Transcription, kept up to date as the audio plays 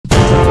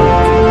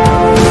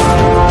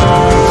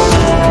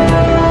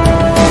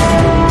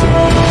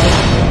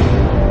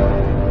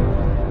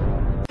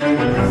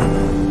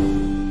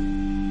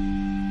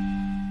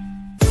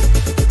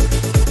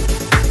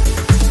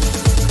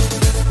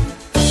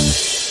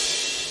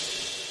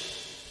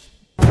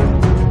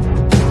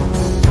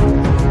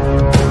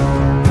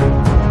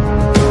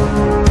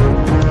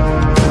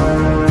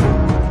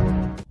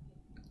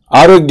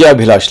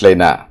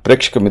ఆరోగ్యాభిలాషులైన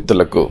ప్రేక్షక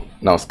మిత్రులకు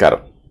నమస్కారం.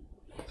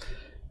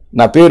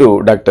 నా పేరు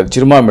డాక్టర్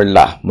చిరుమామిళ్ళ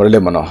మురళీ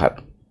మనోహర్.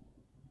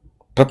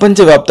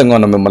 ప్రపంచవ్యాప్తంగా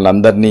ఉన్న మిమ్మల్ని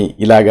అందరినీ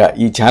ఇలాగా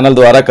ఈ ఛానల్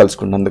ద్వారా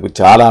కలుసుకున్నందుకు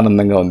చాలా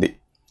ఆనందంగా ఉంది.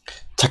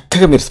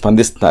 చక్కగా మీరు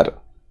స్పందిస్తున్నారు,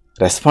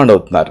 రెస్పాండ్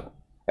అవుతున్నారు,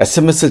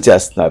 ఎస్ఎంఎస్లు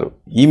చేస్తున్నారు,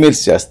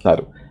 ఈమెయిల్స్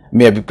చేస్తున్నారు,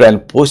 మీ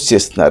అభిప్రాయాలను పోస్ట్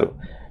చేస్తున్నారు.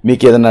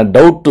 మీకు ఏదైనా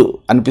డౌట్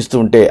అనిపిస్తూ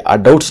ఉంటే ఆ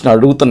డౌట్స్ని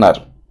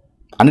అడుగుతున్నారు.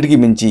 అన్నిటికీ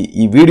మించి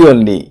ఈ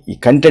వీడియోల్ని, ఈ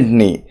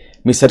కంటెంట్ని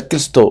మీ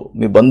సర్కిల్స్తో,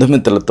 మీ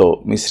బంధుమిత్రులతో,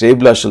 మీ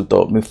శ్రేయభిలాషులతో,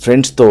 మీ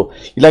ఫ్రెండ్స్తో,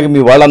 ఇలాగ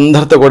మీ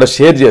వాళ్ళందరితో కూడా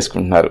షేర్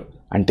చేసుకుంటున్నారు.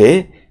 అంటే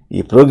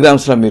ఈ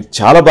ప్రోగ్రామ్స్లో మీరు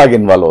చాలా బాగా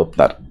ఇన్వాల్వ్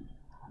అవుతున్నారు.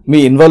 మీ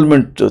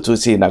ఇన్వాల్వ్మెంట్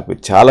చూసి నాకు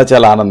చాలా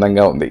చాలా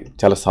ఆనందంగా ఉంది,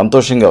 చాలా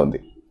సంతోషంగా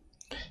ఉంది.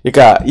 ఇక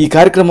ఈ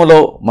కార్యక్రమంలో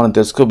మనం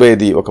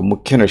తెలుసుకోబోయేది ఒక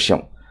ముఖ్యమైన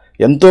విషయం.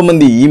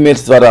 ఎంతోమంది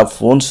ఈమెయిల్స్ ద్వారా,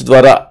 ఫోన్స్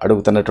ద్వారా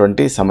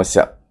అడుగుతున్నటువంటి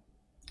సమస్య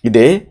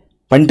ఇదే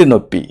పంటి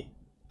నొప్పి,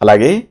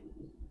 అలాగే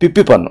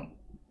పిప్పి పన్ను.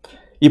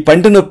 ఈ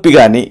పంటి నొప్పి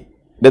కానీ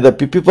లేదా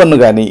పిప్పి పన్ను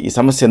కానీ ఈ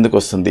సమస్య ఎందుకు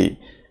వస్తుంది,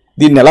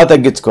 దీన్ని ఎలా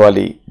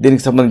తగ్గించుకోవాలి,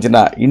 దీనికి సంబంధించిన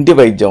ఇంటి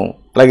వైద్యం,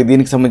 అలాగే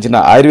దీనికి సంబంధించిన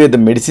ఆయుర్వేద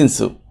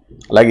మెడిసిన్స్,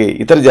 అలాగే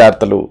ఇతర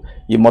జాగ్రత్తలు,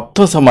 ఈ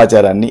మొత్తం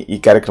సమాచారాన్ని ఈ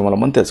కార్యక్రమంలో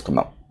మనం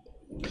తెలుసుకుందాం.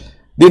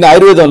 దీని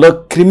ఆయుర్వేదంలో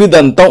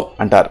క్రిమిదంతం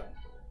అంటారు.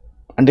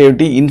 అంటే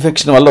ఏమిటి?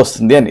 ఇన్ఫెక్షన్ వల్ల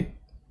వస్తుంది అని.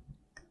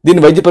 దీని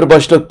వైద్య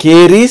పరిభాషలో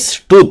కేరీస్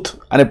టూత్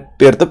అనే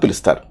పేరుతో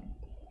పిలుస్తారు.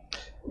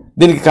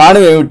 దీనికి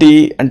కారణం ఏమిటి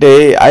అంటే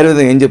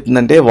ఆయుర్వేదం ఏం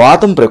చెప్తుందంటే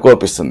వాతం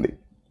ప్రకోపిస్తుంది,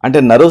 అంటే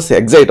నర్వ్స్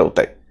ఎగ్జైట్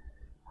అవుతాయి.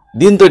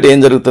 దీంతో ఏం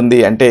జరుగుతుంది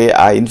అంటే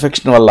ఆ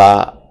ఇన్ఫెక్షన్ వల్ల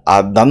ఆ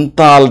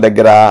దంతాల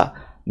దగ్గర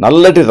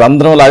నల్లటి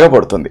రంధ్రంలాగా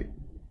పడుతుంది.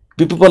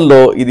 పిప్పి పన్నులో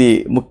ఇది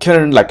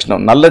ముఖ్యమైన లక్షణం.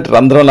 నల్లటి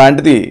రంధ్రం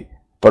లాంటిది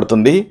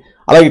పడుతుంది,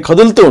 అలాగే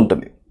కదులుతూ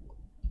ఉంటుంది.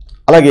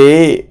 అలాగే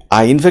ఆ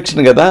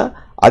ఇన్ఫెక్షన్ కదా,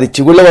 అది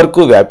చిగుళ్ళ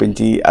వరకు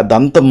వ్యాపించి ఆ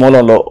దంత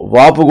మూలంలో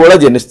వాపు కూడా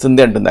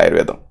జనిస్తుంది అంటుంది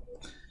ఆయుర్వేదం.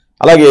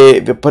 అలాగే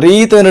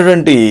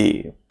విపరీతమైనటువంటి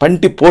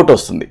పంటి పోటు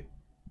వస్తుంది.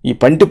 ఈ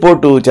పంటి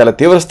పోటు చాలా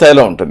తీవ్ర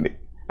స్థాయిలో ఉంటుంది,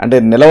 అంటే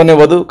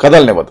నిలవనివ్వదు,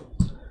 కదలనివ్వదు.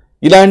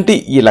 ఇలాంటి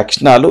ఈ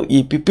లక్షణాలు ఈ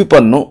పిప్పి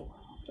పన్ను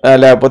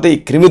లేకపోతే ఈ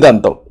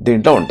క్రిమిదంతం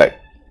దీంట్లో ఉంటాయి.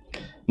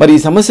 మరి ఈ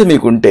సమస్య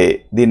మీకుంటే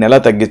దీన్ని ఎలా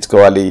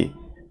తగ్గించుకోవాలి,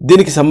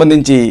 దీనికి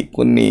సంబంధించి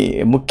కొన్ని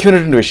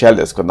ముఖ్యమైనటువంటి విషయాలు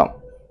తెలుసుకుందాం.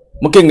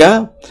 ముఖ్యంగా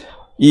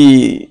ఈ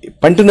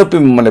పంటి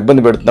నొప్పి మిమ్మల్ని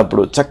ఇబ్బంది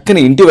పెడుతున్నప్పుడు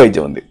చక్కని ఇంటి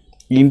వైద్యం ఉంది.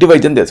 ఈ ఇంటి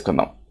వైద్యం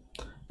తెలుసుకుందాం.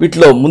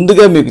 వీటిలో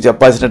ముందుగా మీకు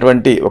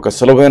చెప్పాల్సినటువంటి ఒక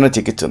సులభమైన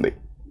చికిత్స ఉంది.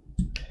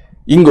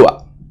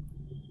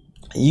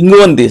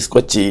 ఇంగువను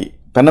తీసుకొచ్చి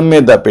పెనం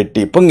మీద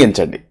పెట్టి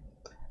పొంగించండి.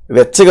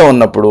 వెచ్చగా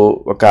ఉన్నప్పుడు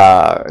ఒక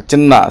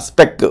చిన్న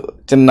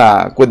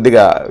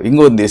కొద్దిగా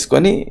ఇంగువను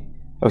తీసుకొని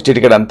ఒక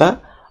చిటికెడంతా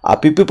ఆ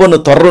పిప్పి పన్ను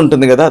తొర్ర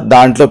ఉంటుంది కదా,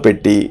 దాంట్లో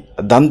పెట్టి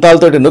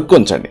దంతాలతోటి నొక్కి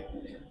ఉంచండి.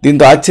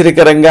 దీంతో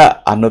ఆశ్చర్యకరంగా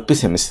ఆ నొప్పి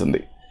శమిస్తుంది.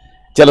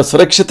 చాలా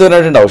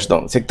సురక్షితమైనటువంటి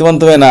ఔషధం.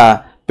 శక్తివంతమైన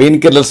పెయిన్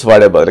కిల్లర్స్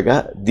వాడే బదులుగా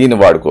దీన్ని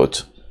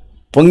వాడుకోవచ్చు.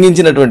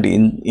 పొంగించినటువంటి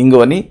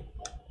ఇంగువని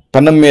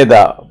పెనం మీద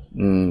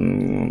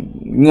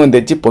ఇంగువని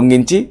తెచ్చి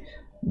పొంగించి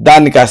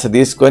దాన్ని కాస్త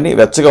తీసుకొని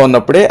వెచ్చగా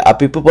ఉన్నప్పుడే ఆ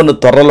పిప్పి పన్ను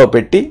తొర్రలో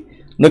పెట్టి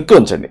నొక్కి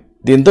ఉంచండి.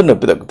 దీంతో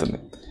నొప్పి తగ్గుతుంది.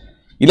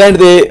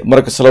 ఇలాంటిదే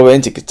మరొక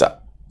సులభమైన చికిత్స.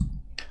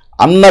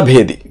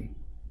 అన్నభేది,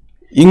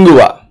 ఇంగువ,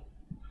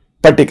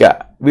 పటిక,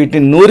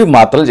 వీటిని నూరి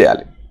మాత్రలు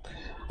చేయాలి.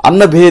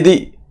 అన్నభేది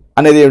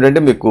అనేది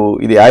ఏమిటంటే మీకు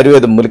ఇది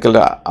ఆయుర్వేద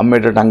మూలికలు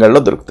అమ్మేటటువంటి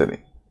అంగళ్ళలో దొరుకుతుంది.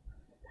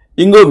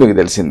 ఇంగువ మీకు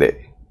తెలిసిందే.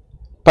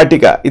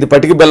 పటిక, ఇది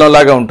పటిక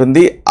బెల్లంలాగా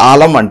ఉంటుంది,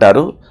 ఆలం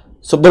అంటారు.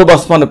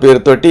 శుభ్రభస్మ అన్న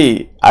పేరుతోటి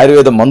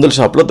ఆయుర్వేద మందుల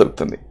షాప్లో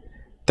దొరుకుతుంది.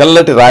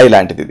 తెల్లటి రాయి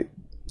లాంటిది ఇది.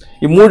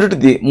 ఈ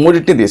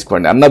మూడింటిని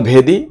తీసుకోండి.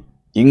 అన్నభేది,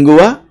 ఇంగువ,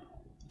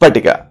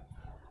 పటిక,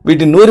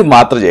 వీటిని నూరి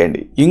మాత్ర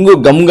చేయండి. ఇంగు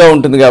గమ్గా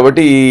ఉంటుంది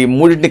కాబట్టి ఈ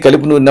మూడింటిని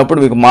కలిపి నూరినప్పుడు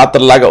మీకు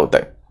మాత్రలాగా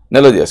అవుతాయి.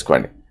 నిల్వ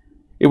చేసుకోండి.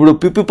 ఇప్పుడు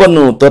పిప్పి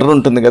పన్ను తొర్ర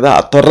ఉంటుంది కదా,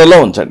 ఆ తొర్రలో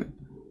ఉంచండి.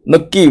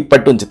 నొక్కి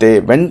పట్టి ఉంచితే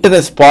వెంటనే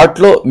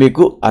స్పాట్లో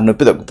మీకు ఆ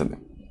నొప్పి తగ్గుతుంది.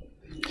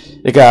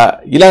 ఇక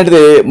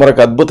ఇలాంటిదే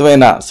మరొక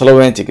అద్భుతమైన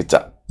సులభమైన చికిత్స.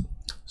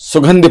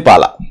 సుగంధి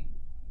పాల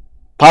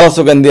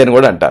సుగంధి అని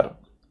కూడా అంటారు.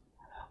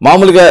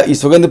 మామూలుగా ఈ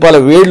సుగంధి పాల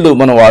వేళ్ళు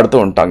మనం వాడుతూ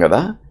ఉంటాం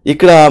కదా,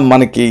 ఇక్కడ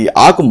మనకి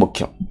ఆకు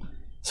ముఖ్యం.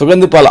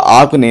 సుగంధి పాల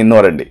ఆకుని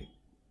నూరండి.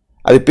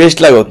 అది పేస్ట్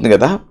లాగా అవుతుంది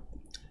కదా,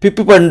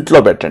 పిప్పి పంట్లో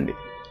పెట్టండి.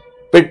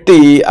 పెట్టి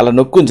అలా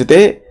నొక్కి ఉంచితే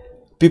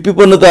పిప్పి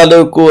పన్ను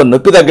తాలూకు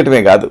నొప్పి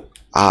తగ్గటమే కాదు,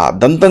 ఆ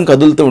దంతం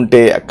కదులుతూ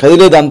ఉంటే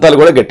కదిలే దంతాలు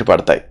కూడా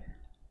గట్టిపడతాయి.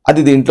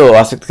 అది దీంట్లో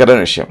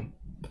ఆసక్తికరమైన విషయం.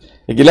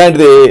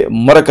 ఇలాంటిది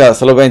మరొక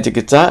సులభమైన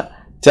చికిత్స,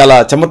 చాలా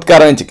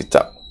చమత్కారమైన చికిత్స.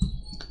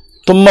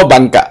 తుమ్మ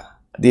బంక,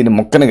 దీని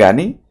మొక్కను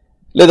కానీ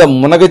లేదా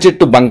మునగ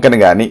చెట్టు బంకని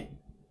కానీ,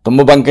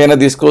 తుమ్మ బంక అయినా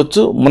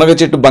తీసుకోవచ్చు, మునగ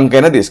చెట్టు బంక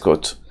అయినా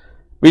తీసుకోవచ్చు.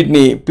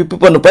 వీటిని పిప్పి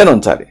పన్ను పైన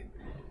ఉంచాలి.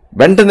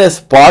 వెంటనే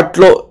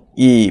స్పాట్లో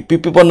ఈ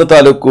పిప్పి పన్ను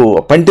తాలూకు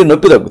పంటి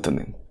నొప్పి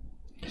తగ్గుతుంది.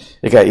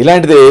 ఇక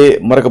ఇలాంటిదే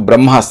మరొక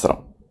బ్రహ్మాస్త్రం.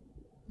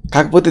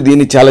 కాకపోతే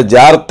దీన్ని చాలా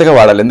జాగ్రత్తగా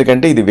వాడాలి,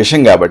 ఎందుకంటే ఇది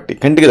విషం కాబట్టి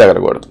కంటికి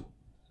తగలకూడదు.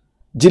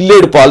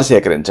 జిల్లేడు పాలు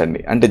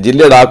సేకరించండి. అంటే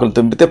జిల్లేడు ఆకులు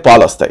తుంపితే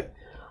పాలు వస్తాయి.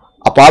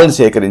 ఆ పాలను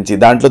సేకరించి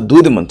దాంట్లో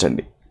దూది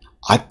ముంచండి.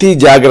 అతి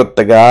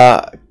జాగ్రత్తగా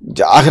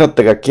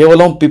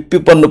కేవలం పిప్పి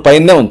పన్ను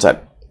పైనే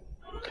ఉంచాలి.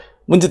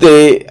 ఉంచితే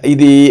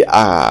ఇది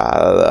ఆ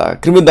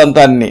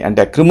క్రిమిదంతాన్ని, అంటే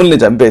ఆ క్రిముల్ని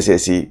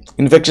చంపేసేసి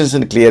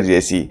ఇన్ఫెక్షన్స్ని క్లియర్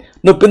చేసి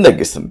నొప్పిని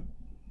తగ్గిస్తుంది.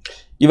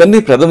 ఇవన్నీ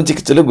ప్రథమ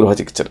చికిత్సలు, గృహ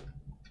చికిత్సలు.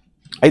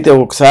 అయితే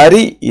ఒకసారి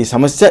ఈ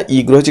సమస్య ఈ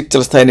గృహ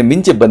చికిత్సల స్థాయిని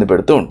మించి ఇబ్బంది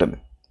పెడుతూ ఉంటుంది.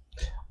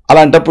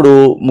 అలాంటప్పుడు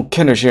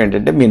ముఖ్యమైన విషయం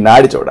ఏంటంటే మీ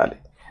నాడి చూడాలి,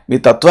 మీ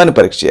తత్వాన్ని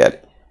పరీక్ష చేయాలి.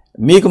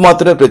 మీకు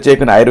మాత్రమే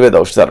ప్రత్యేకమైన ఆయుర్వేద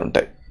ఔషధాలు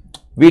ఉంటాయి.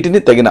 వీటిని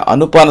తగిన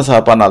అనుపాన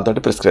సహపానాలతో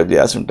ప్రిస్క్రైబ్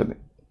చేయాల్సి ఉంటుంది.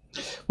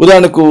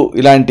 ఉదాహరణకు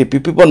ఇలాంటి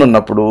పిప్పి పన్ను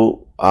ఉన్నప్పుడు,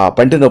 ఆ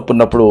పంటి నొప్పి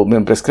ఉన్నప్పుడు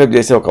మేము ప్రిస్క్రైబ్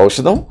చేసే ఒక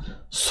ఔషధం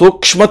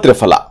సూక్ష్మ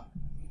త్రిఫల.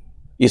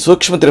 ఈ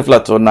సూక్ష్మ త్రిఫల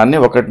చూర్ణాన్ని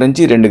 1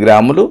 నుంచి 2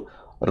 గ్రాములు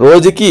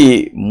రోజుకి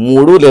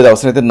 3 లేదా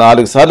అవసరమైతే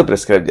 4 సార్లు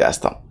ప్రిస్క్రైబ్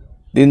చేస్తాం.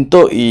 దీంతో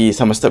ఈ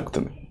సమస్య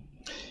తగ్గుతుంది.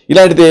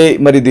 ఇలాంటిదే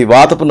మరి ఇది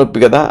వాతపు నొప్పి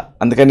కదా,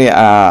 అందుకని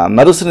ఆ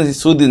నరుసుని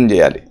సూదిని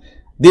చేయాలి.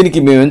 దీనికి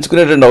మేము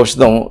ఎంచుకునేటువంటి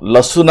ఔషధం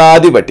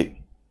లసునాది వటి.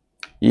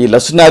 ఈ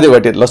లసునాది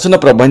వటి లసున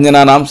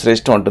ప్రభంజనానాం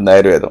శ్రేష్టం ఉంటుంది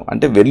ఆయుర్వేదం.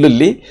 అంటే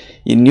వెల్లుల్లి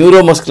ఈ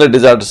న్యూరోమస్కులర్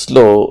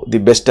డిజార్డర్స్లో ది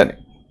బెస్ట్ అని.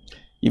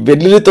 ఈ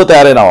వెల్లుల్లితో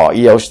తయారైన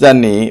ఈ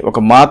ఔషధాన్ని ఒక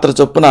మాత్ర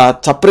చొప్పున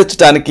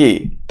చప్పరించడానికి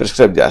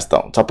ప్రిస్క్రైబ్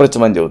చేస్తాం,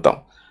 చప్పరించమని చెబుతాం.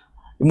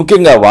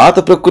 ముఖ్యంగా వాత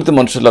ప్రకృతి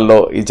మనుషులలో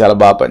ఇది చాలా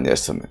బాగా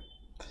పనిచేస్తుంది.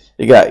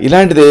 ఇక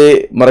ఇలాంటిదే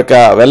మరొక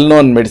వెల్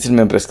నోన్ మెడిసిన్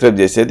మేము ప్రిస్క్రైబ్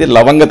చేసేది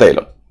లవంగ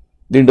తైలం.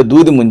 దీంట్లో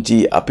దూది ముంచి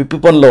ఆ పిప్పి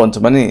పనులో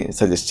ఉంచమని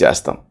సజెస్ట్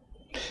చేస్తాం.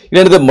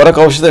 ఇలాంటిదే మరొక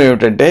ఔషధం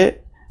ఏమిటంటే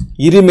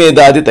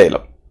ఇరిమేదాది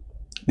తైలం.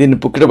 దీన్ని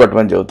పుక్కిట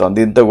పట్టమని చెబుతాం.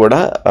 దీంతో కూడా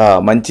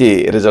మంచి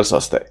రిజల్ట్స్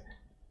వస్తాయి.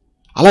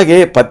 అలాగే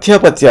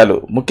పథ్యాపథ్యాలు,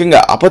 ముఖ్యంగా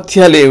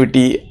అపథ్యాలు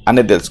ఏమిటి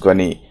అనేది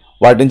తెలుసుకొని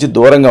వాటి నుంచి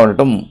దూరంగా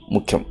ఉండటం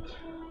ముఖ్యం.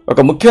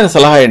 ఒక ముఖ్యమైన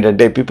సలహా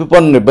ఏంటంటే పిప్పి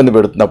పన్నును ఇబ్బంది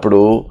పెడుతున్నప్పుడు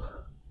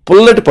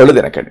పుల్లటి పళ్ళు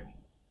తినకండి,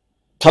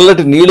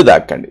 చల్లటి నీళ్లు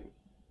తాకండి,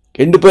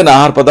 ఎండిపోయిన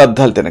ఆహార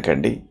పదార్థాలు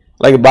తినకండి,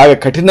 అలాగే బాగా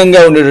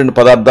కఠినంగా ఉండేటువంటి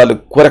పదార్థాలు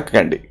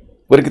కొరకండి.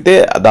 కొరికితే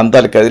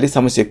దంతాలు కదిలి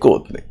సమస్య ఎక్కువ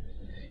అవుతుంది.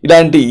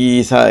 ఇలాంటి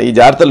ఈ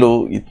జాగ్రత్తలు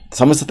ఈ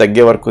సమస్య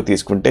తగ్గే వరకు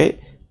తీసుకుంటే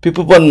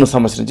పిప్పి పన్ను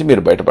సమస్య నుంచి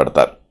మీరు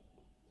బయటపడతారు.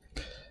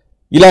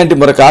 ఇలాంటి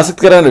మరొక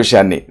ఆసక్తికరమైన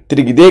విషయాన్ని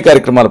తిరిగి ఇదే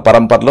కార్యక్రమాల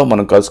పరంపరలో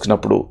మనం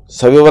కలుసుకున్నప్పుడు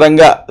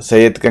సవివరంగా,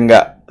 సహేతుకంగా,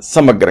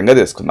 సమగ్రంగా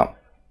తెలుసుకుందాం.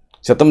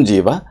 శతం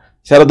జీవ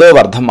శరదో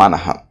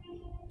వర్ధమానః,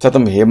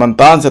 శతం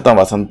హేమంతాన్ శతం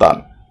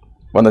వసంతాన్.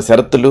 100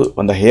 శరత్తులు,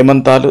 100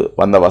 హేమంతాలు,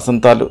 100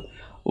 వసంతాలు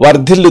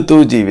వర్ధిల్లుతూ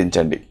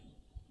జీవించండి.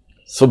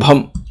 శుభం.